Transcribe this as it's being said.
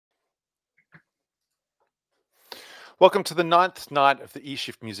Welcome to the ninth night of the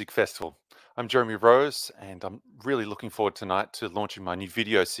Earshift Music Festival. I'm Jeremy Rose, and I'm really looking forward tonight to launching my new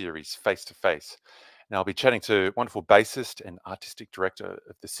video series, Face to Face. Now, I'll be chatting to wonderful bassist and artistic director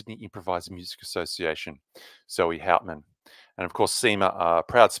of the Sydney Improvised Music Association, Zoe Hauptmann. And of course, SIMA are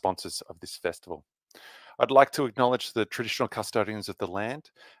proud sponsors of this festival. I'd like to acknowledge the traditional custodians of the land,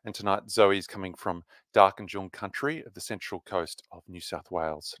 and tonight Zoe is coming from Darkinjung country of the central coast of New South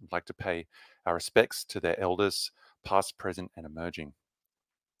Wales. I'd like to pay our respects to their elders, past, present, and emerging.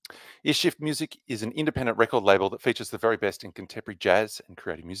 Earshift Music is an independent record label that features the very best in contemporary jazz and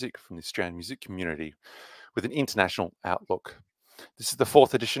creative music from the Australian music community with an international outlook. This is the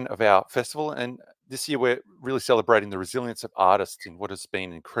fourth edition of our festival, and this year we're really celebrating the resilience of artists in what has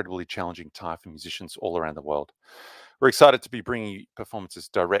been an incredibly challenging time for musicians all around the world. We're excited to be bringing you performances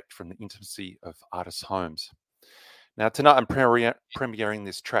direct from the intimacy of artists' homes. Now, tonight I'm premiering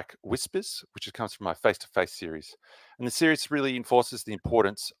this track, Whispers, which comes from my Face to Face series. And the series really enforces the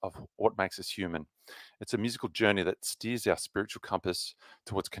importance of what makes us human. It's a musical journey that steers our spiritual compass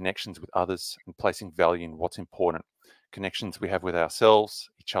towards connections with others and placing value in what's important, connections we have with ourselves,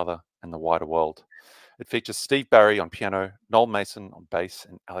 each other, and the wider world. It features Steve Barry on piano, Noel Mason on bass,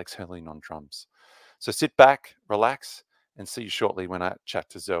 and Alex Herling on drums. So sit back, relax, and see you shortly when I chat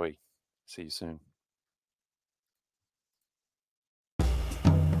to Zoe. See you soon.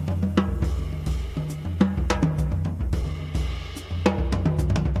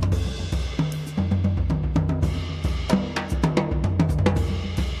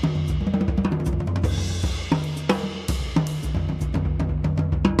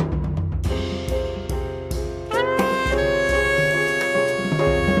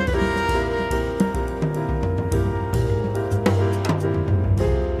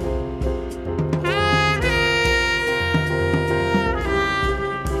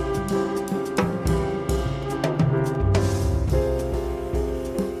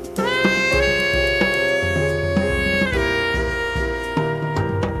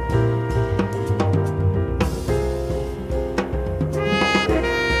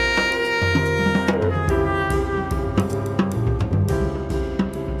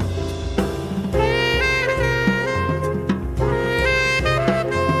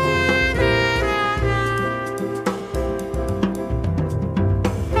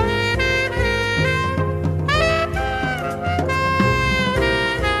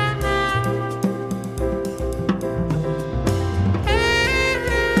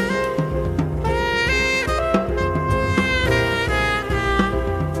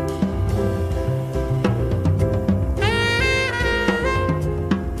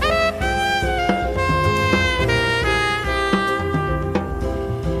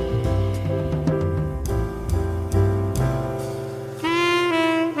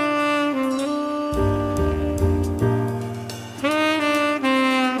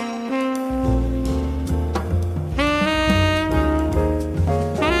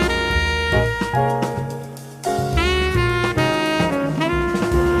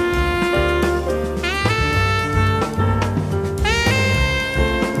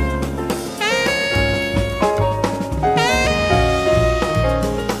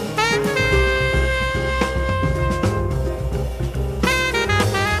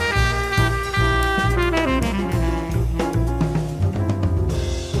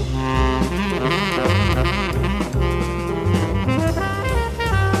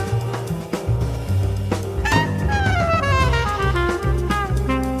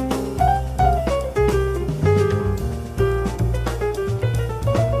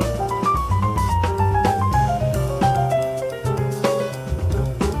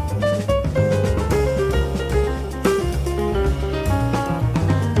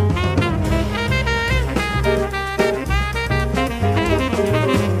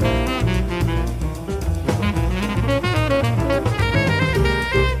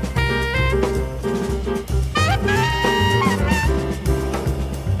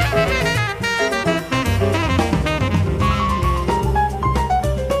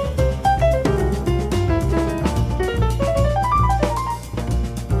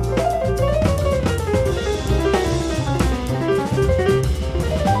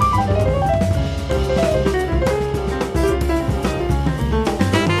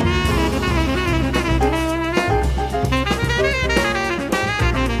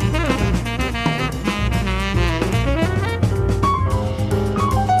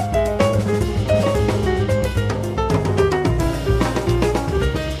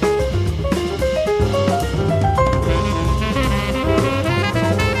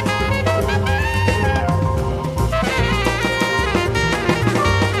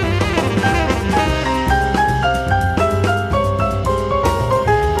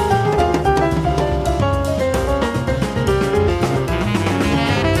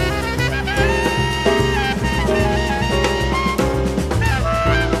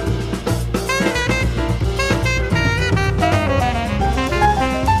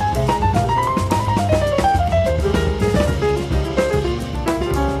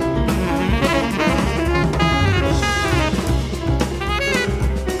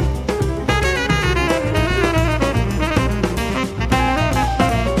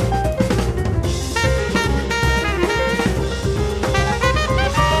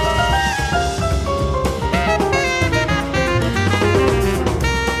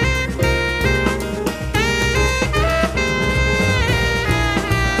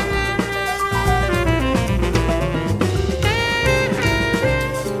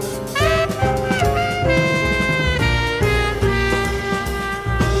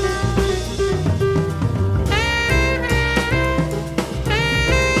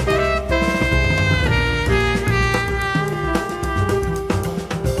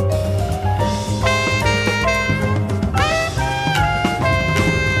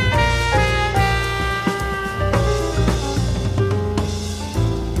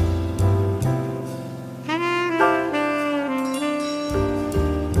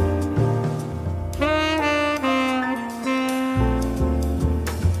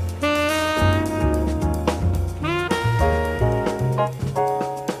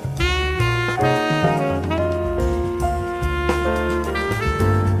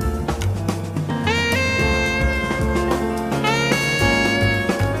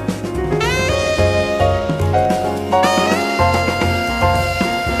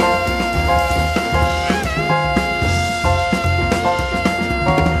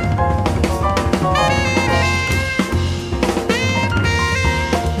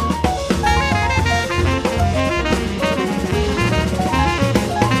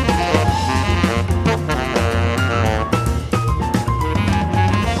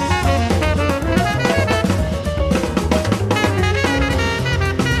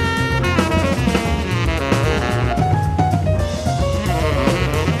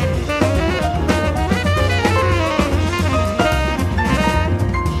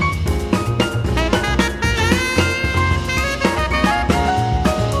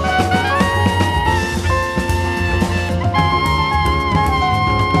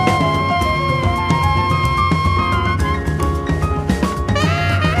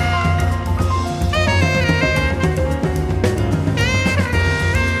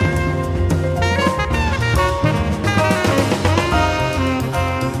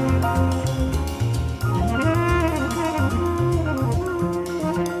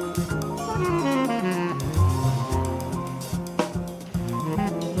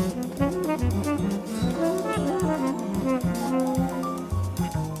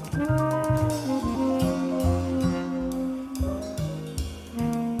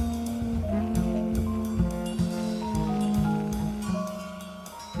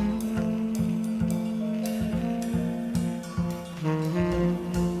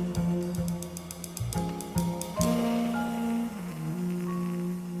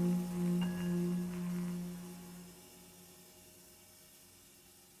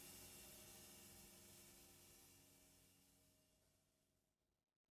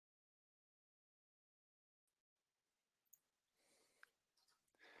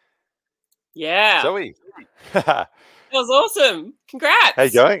 Yeah. Zoe. How That was awesome. you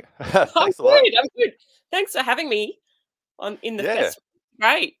Congrats. going? I'm Thanks a lot. good. I'm good. Thanks for having me on in the Yeah, festival.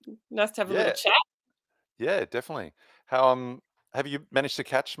 Great. Nice to have a little yeah, chat. yeah, definitely. How have you managed to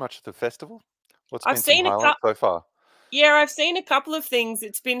catch much of the festival? What's I've been some seen a highlights couple. so far? Yeah, I've seen a couple of things.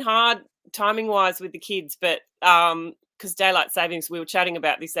 It's been hard timing wise with the kids, but because daylight savings, we were chatting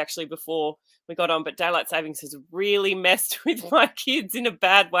about this actually before we got on, but daylight savings has really messed with my kids in a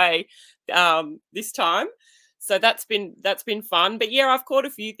bad way this time. So that's been fun. But yeah, I've caught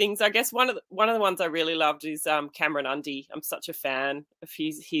a few things. I guess one of the ones I really loved is Cameron Undy. I'm such a fan of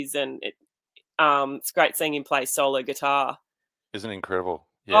his and it's great seeing him play solo guitar. Isn't it incredible?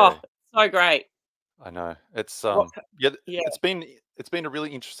 Oh, Yeah, so great. I know. It's What? yeah, Yeah, it's been a really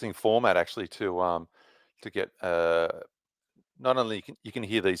interesting format actually to get not only you can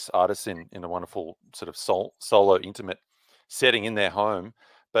hear these artists in a wonderful sort of solo intimate setting in their home,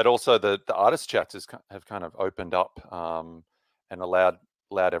 but also the artist chats have kind of opened up and allowed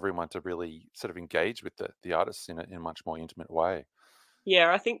everyone to really sort of engage with the artists in a much more intimate way.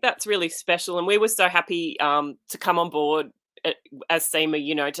 yeah, I think that's really special, and we were so happy to come on board at, as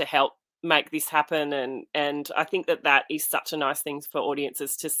SEMA, to help make this happen, and I think that is such a nice thing for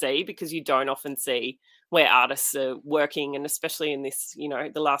audiences to see because you don't often see where artists are working, and especially in this,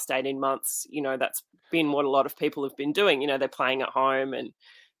 the last 18 months, that's been what a lot of people have been doing. They're playing at home and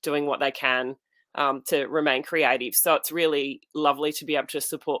doing what they can to remain creative. So it's really lovely to be able to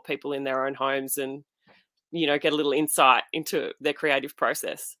support people in their own homes and get a little insight into their creative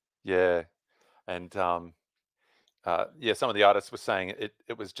process. Yeah, and yeah, some of the artists were saying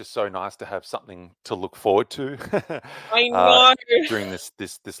it was just so nice to have something to look forward to I uh, know. during this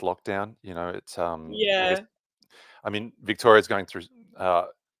lockdown. It's I guess Yeah. I mean Victoria's going through uh,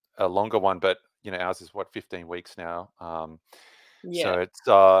 a longer one, but ours is what 15 weeks now. So Yeah.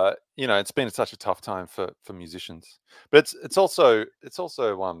 it's been such a tough time for musicians, but it's also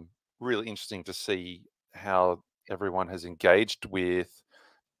really interesting to see how everyone has engaged with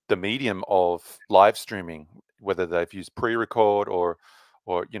the medium of live streaming, whether they've used pre-record or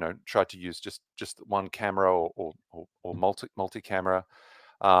tried to use just one camera or multi-camera.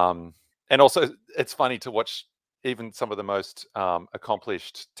 And also, it's funny to watch even some of the most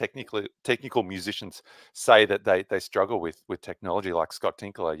accomplished technical musicians say that they struggle with technology, like Scott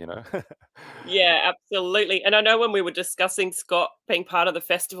Tinkler. Yeah, absolutely. And I know when we were discussing Scott being part of the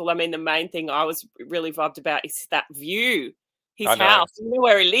festival, I mean, the main thing I was really vibed about is that view, his I know. house,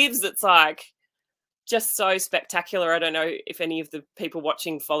 where he lives. It's like just so spectacular. I don't know if any of the people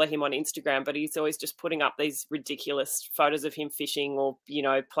watching follow him on Instagram, but he's always just putting up these ridiculous photos of him fishing or,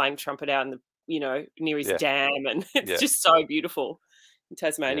 playing trumpet out in the, near his Yeah, dam. And it's yeah, just so beautiful in yeah.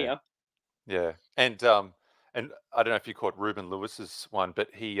 Tasmania. Yeah, and I don't know if you caught Ruben Lewis's one, but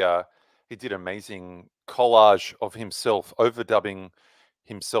he did amazing collage of himself overdubbing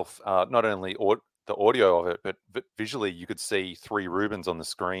himself. Not only the audio of it, but visually you could see three Rubens on the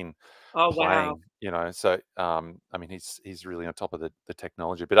screen Oh, wow. playing. So I mean he's really on top of the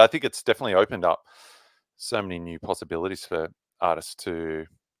technology, but I think it's definitely opened up so many new possibilities for artists to.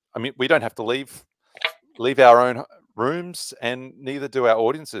 I mean, we don't have to leave our own rooms, and neither do our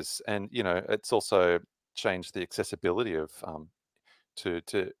audiences. And it's also changed the accessibility of to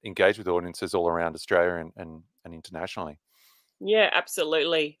engage with audiences all around Australia and internationally. Yeah,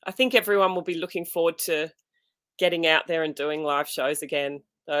 absolutely. I think everyone will be looking forward to getting out there and doing live shows again.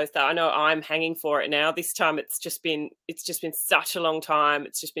 So I know I'm hanging for it now. This time it's just been such a long time.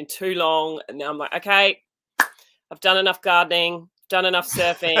 It's just been too long. And now I'm like, okay, I've done enough gardening, done enough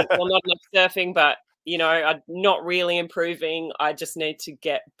surfing. Well, not enough surfing, but I'm not really improving. I just need to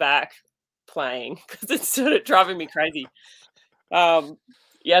get back playing because it's sort of driving me crazy. Um,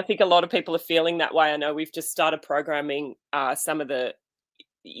 yeah, I think a lot of people are feeling that way. I know we've just started programming some of the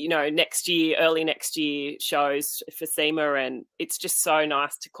next year, early next year shows for SEMA. And it's just so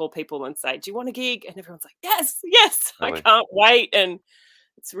nice to call people and say, do you want a gig? And everyone's like, yes, yes, I Really, can't wait. And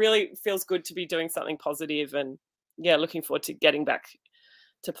it's really feels good to be doing something positive and yeah, looking forward to getting back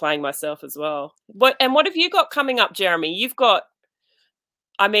to playing myself as well. What have you got coming up, Jeremy? You've got,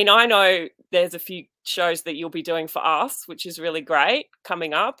 I mean, I know there's a few shows that you'll be doing for us, which is really great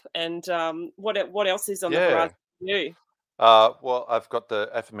coming up. And what else is on the yeah. horizon for you? Well, I've got the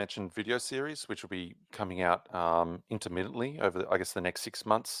aforementioned video series, which will be coming out intermittently over, I guess, the next 6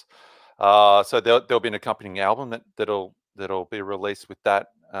 months. So there'll be an accompanying album that'll be released with that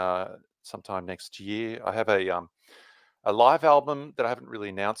sometime next year. I have a live album that I haven't really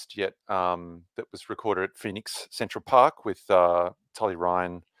announced yet that was recorded at Phoenix Central Park with Tully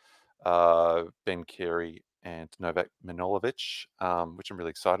Ryan, Ben Carey, and Novak Minolovic, which I'm really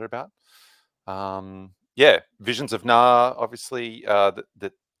excited about. Yeah, Visions of Na, obviously,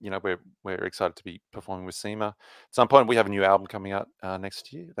 that you know, we're excited to be performing with SIMA. At some point, we have a new album coming out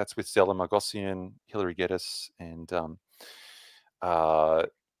next year. That's with Stella Margosian, Hilary Geddes, uh,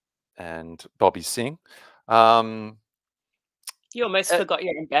 and Bobby Singh. You almost forgot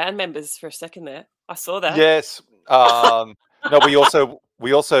your own band members for a second there. I saw that. Yes. No, we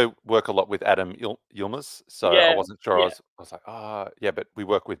also work a lot with Adam Yilmaz, so I Yeah, wasn't sure. yeah. I was like, yeah, but we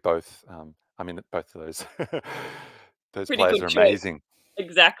work with both. I mean, both of those those Pretty players good are choice. amazing.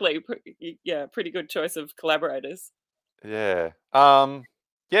 Exactly. Yeah, pretty good choice of collaborators. Yeah.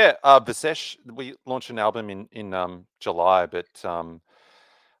 Visesh, we launched an album in July, but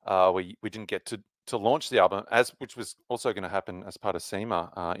we didn't get to launch the album, which was also going to happen as part of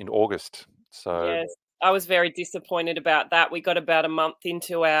SEMA in August. So Yes, I was very disappointed about that. We got about a month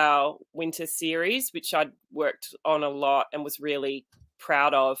into our winter series, which I'd worked on a lot and was really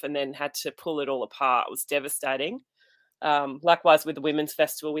proud of, and then had to pull it all apart. It was devastating. Likewise with the Women's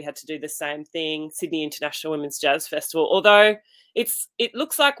Festival, we had to do the same thing. Sydney International Women's Jazz Festival, although it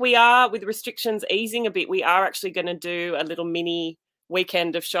looks like we are, with restrictions easing a bit, we are actually going to do a little mini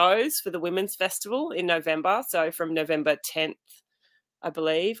weekend of shows for the Women's Festival in November. So from November 10th, I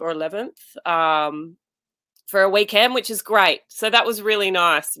believe, or 11th, for a weekend, which is great. So that was really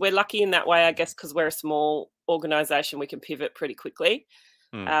nice. We're lucky in that way, I guess, because we're a small organisation. We can pivot pretty quickly.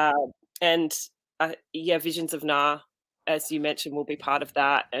 And yeah, Visions of Na, as you mentioned, will be part of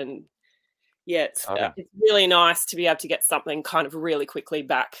that. And yeah, it's really nice to be able to get something kind of really quickly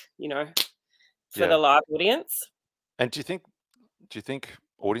back, you know, for the live audience. And do you think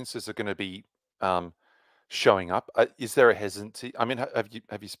audiences are going to be showing up? Is there a hesitancy? I mean, have you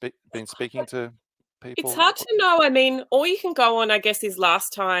been speaking to people? It's hard to know. I mean, all you can go on, I guess, is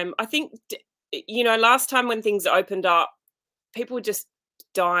last time. I think, you know, last time when things opened up, people were just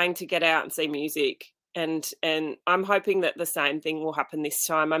dying to get out and see music. And I'm hoping that the same thing will happen this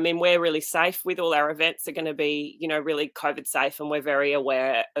time. I mean, we're really safe with all our events. Are going to be, you know, really COVID safe, and we're very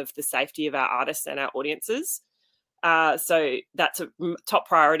aware of the safety of our artists and our audiences. So that's a top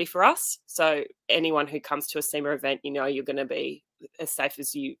priority for us. So anyone who comes to a SEMA event, you know, you're going to be as safe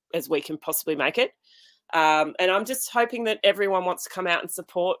as we can possibly make it. And I'm just hoping that everyone wants to come out and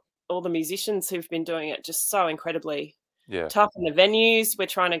support all the musicians who've been doing it just so incredibly tough in the venues. We're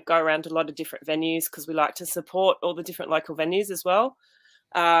trying to go around a lot of different venues because we like to support all the different local venues as well.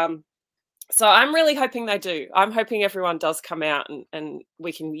 So I'm really hoping they do. I'm hoping everyone does come out and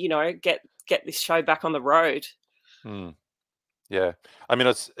we can, you know, get this show back on the road. Yeah, I mean,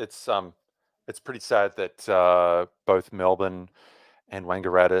 it's pretty sad that both Melbourne and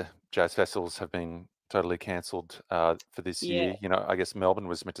Wangaratta jazz festivals have been totally cancelled for this year. You know, I guess Melbourne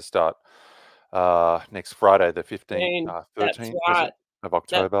was meant to start next Friday, the 15th, 13th of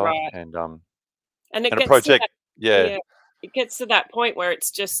October, and it a gets project. It gets to that point where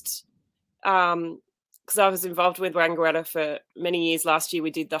it's just because I was involved with Wangaratta for many years. Last year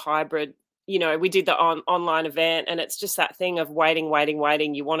we did the hybrid. You know, we did the online event, and it's just that thing of waiting.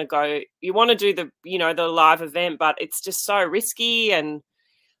 You want to go, you want to do the, you know, the live event, but it's just so risky, and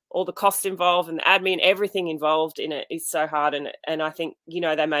all the costs involved and the admin, everything involved in it is so hard. And I think, you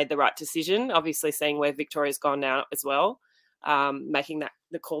know, they made the right decision, obviously seeing where Victoria's gone now as well, making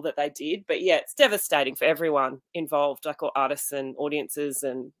the call that they did. But yeah, it's devastating for everyone involved, like all artists and audiences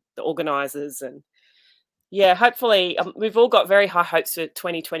and the organisers. And yeah, hopefully we've all got very high hopes for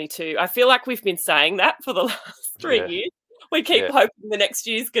 2022. I feel like we've been saying that for the last 3 years. We keep hoping the next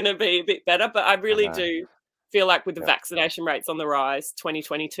year's going to be a bit better, but I really do feel like with the vaccination rates on the rise,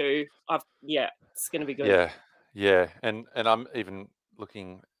 2022, it's going to be good. Yeah. And I'm even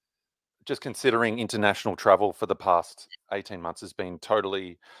looking, just considering international travel for the past 18 months has been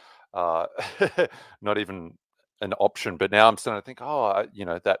totally not even an option, but now I'm starting to think, you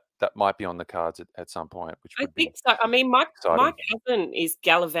know, that might be on the cards at some point, which would be so. I mean, my cousin is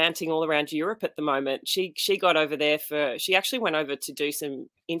gallivanting all around Europe at the moment. She got over there she actually went over to do some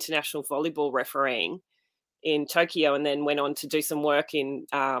international volleyball refereeing in Tokyo, and then went on to do some work in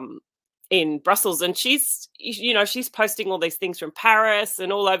Brussels. And she's, you know, she's posting all these things from Paris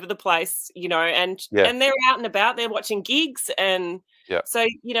and all over the place, you know, and they're out and about, they're watching gigs. And so,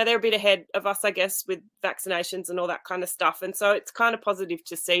 you know, they're a bit ahead of us, I guess, with vaccinations and all that kind of stuff. And so it's kind of positive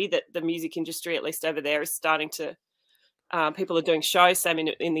to see that the music industry, at least over there, is starting to, people are doing shows. Same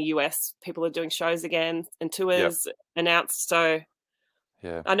in the US, people are doing shows again and tours announced. So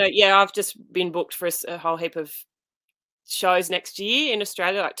I know, I've just been booked for a whole heap of shows next year in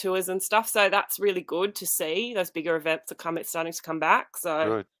Australia, like tours and stuff. So that's really good to see those bigger events are starting to come back.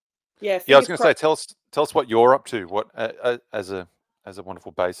 So good. I was going to say, tell us what you're up to. What as a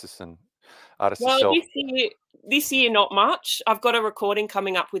wonderful bassist and artist Well, yourself? this year, not much. I've got a recording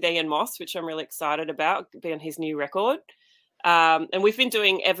coming up with Ian Moss, which I'm really excited about, being his new record. And we've been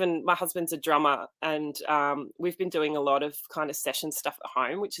doing, Evan, my husband's a drummer, and we've been doing a lot of kind of session stuff at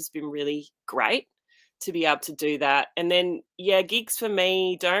home, which has been really great to be able to do that. And then, yeah, gigs for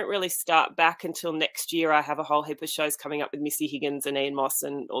me don't really start back until next year. I have a whole heap of shows coming up with Missy Higgins and Ian Moss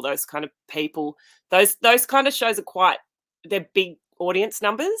and all those kind of people. Those kind of shows are they're big audience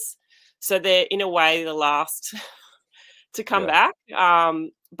numbers. So they're, in a way, the last to come back.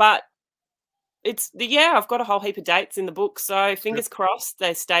 But I've got a whole heap of dates in the book. So fingers crossed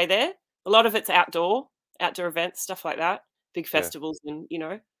they stay there. A lot of it's outdoor events, stuff like that, big festivals and,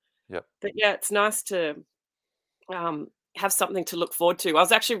 Yep. But yeah, it's nice to have something to look forward to. I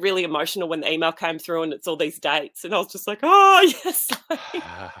was actually really emotional when the email came through and it's all these dates. And I was just like, oh, yes.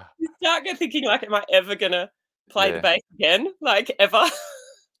 You start thinking, like, am I ever going to play the bass again? Like, ever?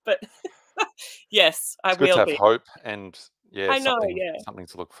 But yes, I will. It's good to have hope and I know, something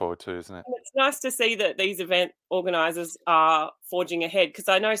to look forward to, isn't it? And it's nice to see that these event organisers are forging ahead, because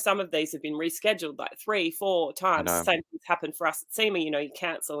I know some of these have been rescheduled like 3-4 times. The same things happen for us at SIMA. You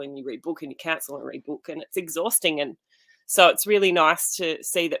cancel and you rebook and you cancel and rebook, and it's exhausting. And so it's really nice to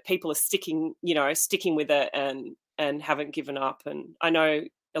see that people are sticking with it and haven't given up. And I know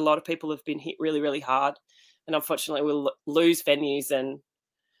a lot of people have been hit really, really hard, and unfortunately we'll lose venues.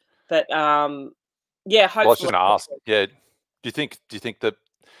 But hopefully. Well, I was just going to ask, do you think that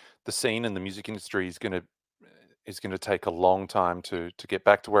the scene and the music industry is going to take a long time to get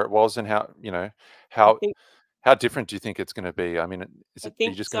back to where it was, and how different do you think it's going to be? I mean, are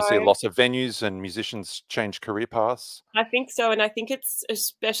you just going to see lots of venues and musicians change career paths? I think so, and I think it's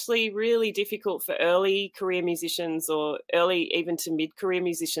especially really difficult for early career musicians, or early even to mid-career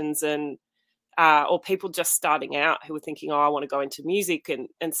musicians, and or people just starting out who are thinking, oh, I want to go into music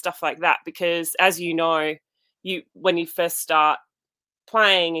and stuff like that. Because as you know, when you first start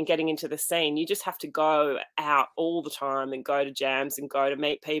playing and getting into the scene, you just have to go out all the time and go to jams and go to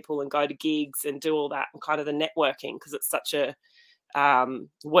meet people and go to gigs and do all that, and kind of the networking, because it's such a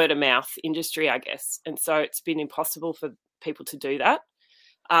word of mouth industry, I guess. And so it's been impossible for people to do that.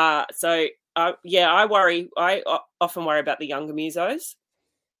 I often worry about the younger musos.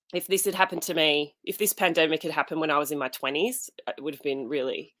 If this had happened to me, if this pandemic had happened when I was in my 20s, it would have been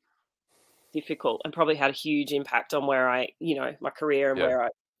really difficult and probably had a huge impact on where my career and where I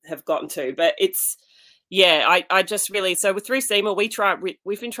have gotten to. But it's, I just really, so through SIMA, we've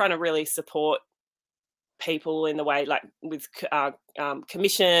been trying to really support people in the way, like with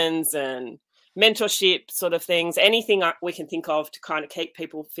commissions and mentorship sort of things, anything we can think of to kind of keep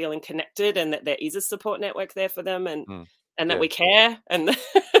people feeling connected, and that there is a support network there for them, and that we care, and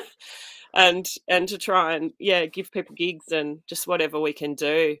and to try and give people gigs and just whatever we can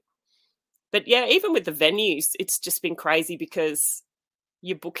do. But even with the venues, it's just been crazy, because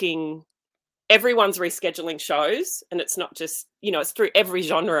you're booking, everyone's rescheduling shows, and it's not just, it's through every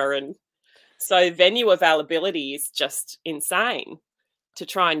genre. And so venue availability is just insane to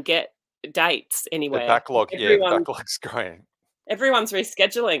try and get dates anywhere. The backlog's growing. Everyone's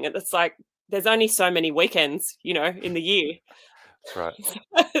rescheduling, and it's like, there's only so many weekends, in the year.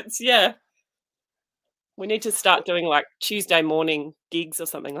 That's right. We need to start doing like Tuesday morning gigs or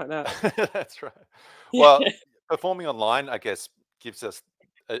something like that. That's right. Well, performing online, I guess, gives us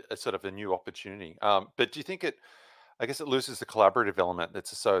a sort of a new opportunity. But do you think it loses the collaborative element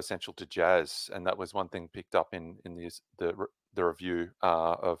that's so essential to jazz? And that was one thing picked up in the review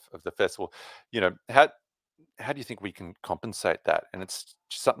of the festival. How do you think we can compensate that? And it's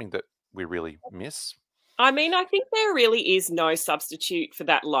just something that we really miss. I mean, I think there really is no substitute for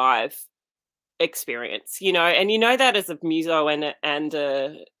that live experience, and that as a muso and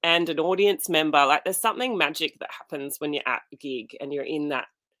an audience member, like, there's something magic that happens when you're at a gig and you're in that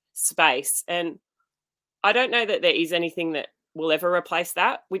space. And I don't know that there is anything that will ever replace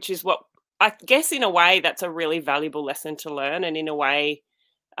that, which is what I guess, in a way, that's a really valuable lesson to learn. And in a way,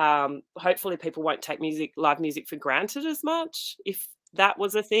 hopefully people won't take live music for granted as much, if that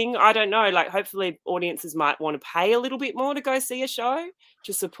was a thing. I don't know, like, hopefully audiences might want to pay a little bit more to go see a show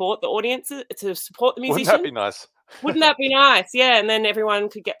to support the audiences, to support the musicians. Wouldn't that be nice? Wouldn't that be nice? Yeah. And then everyone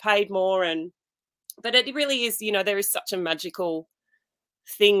could get paid more. But it really is, there is such a magical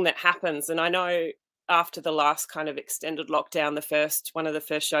thing that happens. And I know after the last kind of extended lockdown, one of the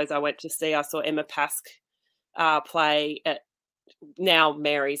first shows I went to see, I saw Emma Pask play at now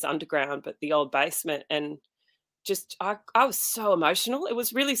Mary's Underground, but the old basement. And just, I was so emotional.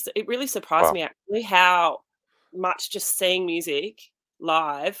 It really surprised me, actually, how much just seeing music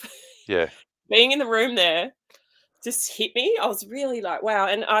live, being in the room there, just hit me. I was really like, wow.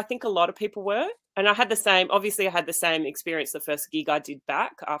 And I think a lot of people were. And I had the same, obviously, I had the same experience the first gig I did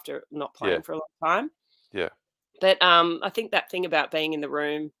back after not Yeah. playing for a long time. Yeah. But I think that thing about being in the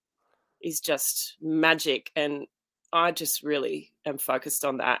room is just magic. And I just really am focused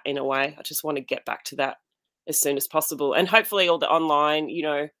on that in a way. I just want to get back to that as soon as possible. And hopefully all the online, you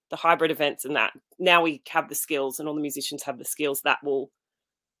know, the hybrid events and that, now we have the skills and all the musicians have the skills that will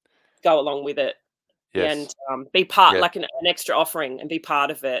go along with it. Yes. And be part, Yeah. like an extra offering and be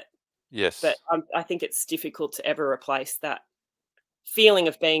part of it. But Yes. I think it's difficult to ever replace that feeling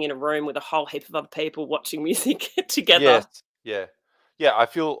of being in a room with a whole heap of other people watching music Yes. together. Yeah. Yeah. I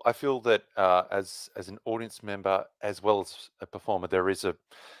feel that as an audience member as well as a performer, there's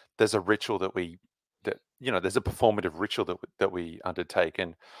a ritual there's a performative ritual that we undertake,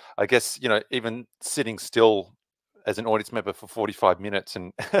 and I guess even sitting still as an audience member for 45 minutes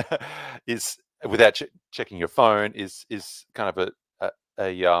and is without checking your phone is kind of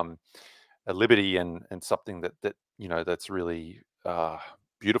a liberty and something that's really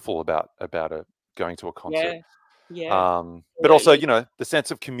beautiful about going to a concert. Yeah. Yeah. But also, Absolutely. the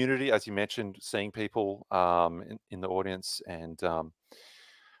sense of community, as you mentioned, seeing people in the audience, and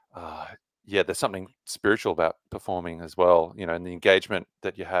uh, yeah, there's something spiritual about performing as well, and the engagement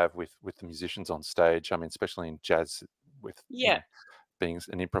that you have with the musicians on stage. I mean, especially in jazz, with Yeah. being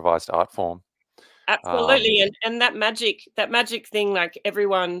an improvised art form. Um, Absolutely. And that magic thing, like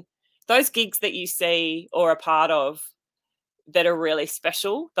everyone, those gigs that you see or are part of that are really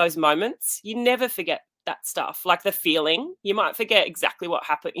special, those moments, you never forget that stuff. Like the feeling, you might forget exactly what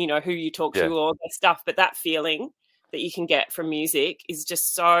happened, you know, who you talked yeah, to, all that stuff, but that feeling that you can get from music is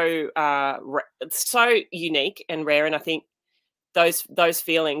just so it's so unique and rare. And I think those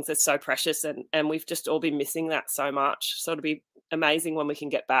feelings are so precious, and we've just all been missing that so much. So it'll be amazing when we can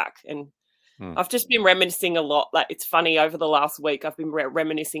get back. And mm. I've just been reminiscing a lot. Like, it's funny, over the last week, I've been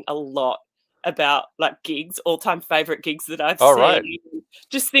reminiscing a lot about like gigs, all-time favorite gigs that I've All seen. right.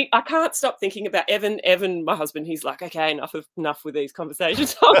 Just I can't stop thinking about Evan, my husband. He's like, okay, enough with these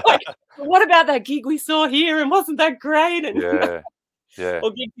conversations. I'm like, what about that gig we saw here, and wasn't that great? And Yeah, yeah,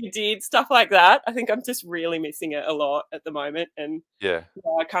 or gig you did, stuff like that. I think I'm just really missing it a lot at the moment. And yeah,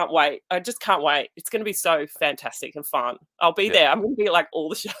 I can't wait. I just can't wait. It's going to be so fantastic and fun. I'll be yeah. there. I'm going to be at like all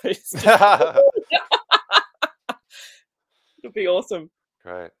the shows. Just it'll be awesome.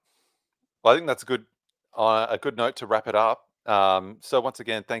 Great. Well, I think that's a good note to wrap it up. So once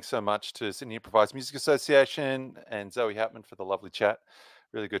again, thanks so much to Sydney Improvised Music Association and Zoe Hauptmann for the lovely chat.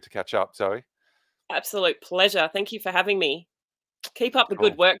 Really good to catch up, Zoe. Absolute pleasure. Thank you for having me. Keep up the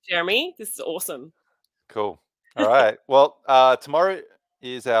good Cool. work, Jeremy. This is awesome. Cool. All right. Well, tomorrow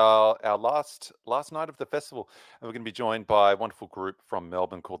is our last night of the festival, and we're going to be joined by a wonderful group from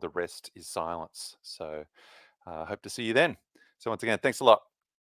Melbourne called The Rest is Silence. So hope to see you then. So once again, thanks a lot.